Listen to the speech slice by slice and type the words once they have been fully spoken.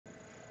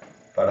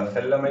Para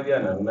hacer la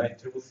mediana de una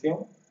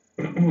distribución,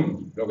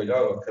 lo que yo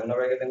hago es que una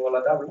vez que tengo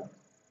la tabla,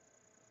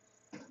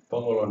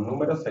 pongo los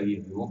números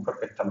seguidos y busco el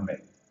que está en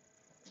medio.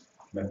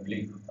 Me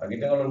explico. Aquí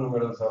tengo los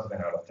números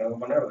desordenados, los tengo que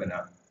poner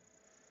ordenados.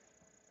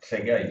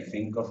 Sé que hay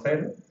 5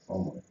 ceros,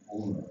 1,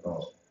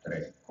 2,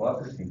 3,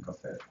 4 y 5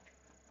 ceros.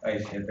 Hay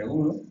 7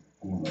 1,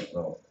 1,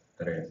 2,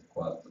 3,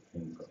 4,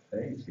 5,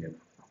 6, 7.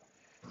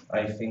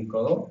 Hay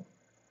 5 2,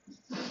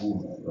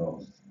 1,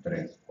 2,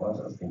 3,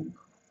 4,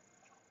 5.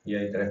 Y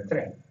hay 3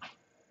 3.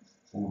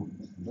 1,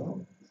 2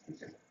 y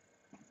 3.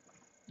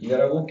 Y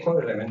ahora busco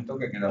el elemento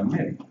que queda en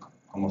medio.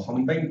 Como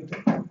son 20,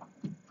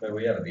 me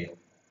voy al 10.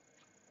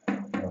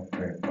 2,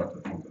 3,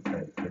 4, 5,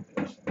 6, 7,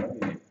 8, 9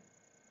 y 10.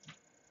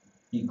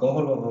 Y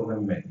cojo los dos de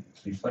en medio.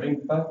 Si fuera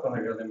impar,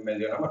 cogería el de en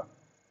medio nada más.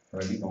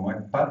 Pero aquí como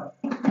es par,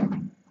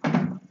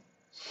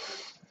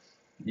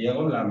 y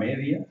hago la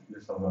media de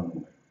esos dos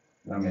números.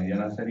 La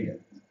mediana sería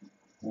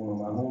 1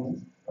 más 1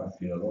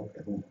 partido 2, que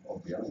es 1,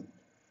 obviamente.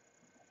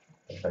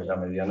 O sea, y la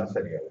mediana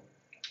sería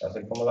 1.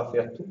 ¿Así como lo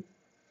hacías tú?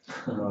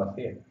 ¿Cómo lo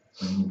hacías?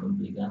 Es muy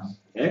complicado.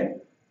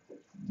 ¿Eh?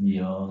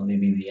 Yo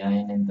dividía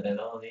n entre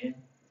 2, 10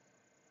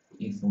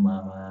 y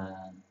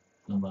sumaba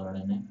los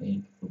valores en f y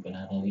el que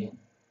superara 10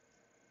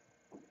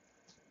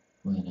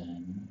 pues era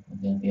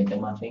 7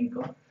 más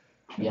 5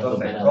 y ya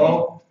Entonces, supera 10.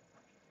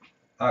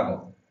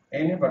 hago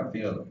n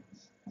partido 2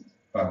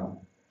 para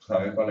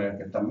saber cuál es el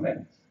que está en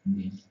medio.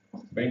 10.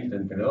 20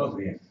 entre 2,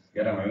 10. Y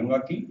ahora me vengo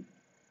aquí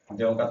y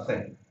tengo que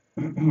hacer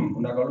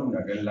una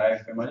columna que es la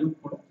F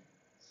mayúscula,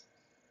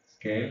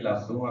 que es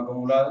la suma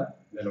acumulada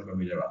de lo que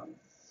voy llevando.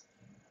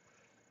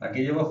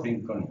 Aquí llevo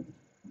 5 niños.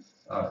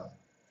 Ahora,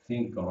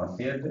 5 más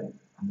 7,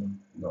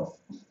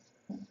 12.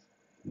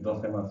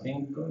 12 más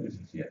 5,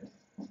 17.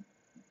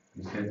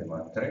 17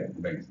 más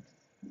 3, 20.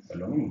 Es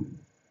lo mismo.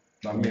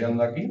 Van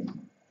mirando aquí.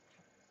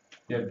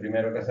 Y el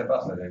primero que se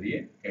pase de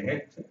 10, que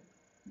es este,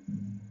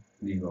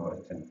 digo,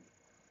 este no.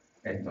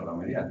 Esto es la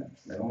mediana.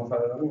 ¿De cómo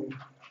sale lo mismo?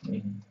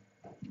 Sí.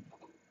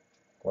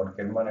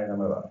 Cualquier manera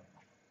me va.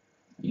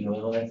 Y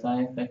luego de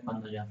esa f es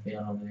cuando ya hacía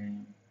lo de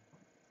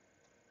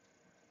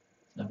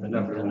la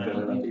frecuencia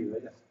relativa.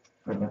 Ya.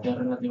 ¿Frecuencia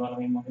relativa es lo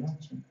mismo que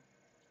h?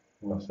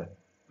 No sé.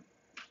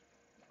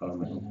 A lo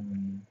mejor.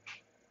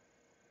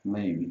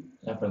 Maybe.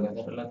 La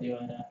frecuencia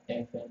relativa era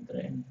f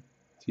entre n.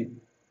 Sí.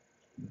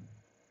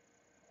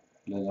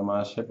 Le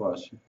llama H por H.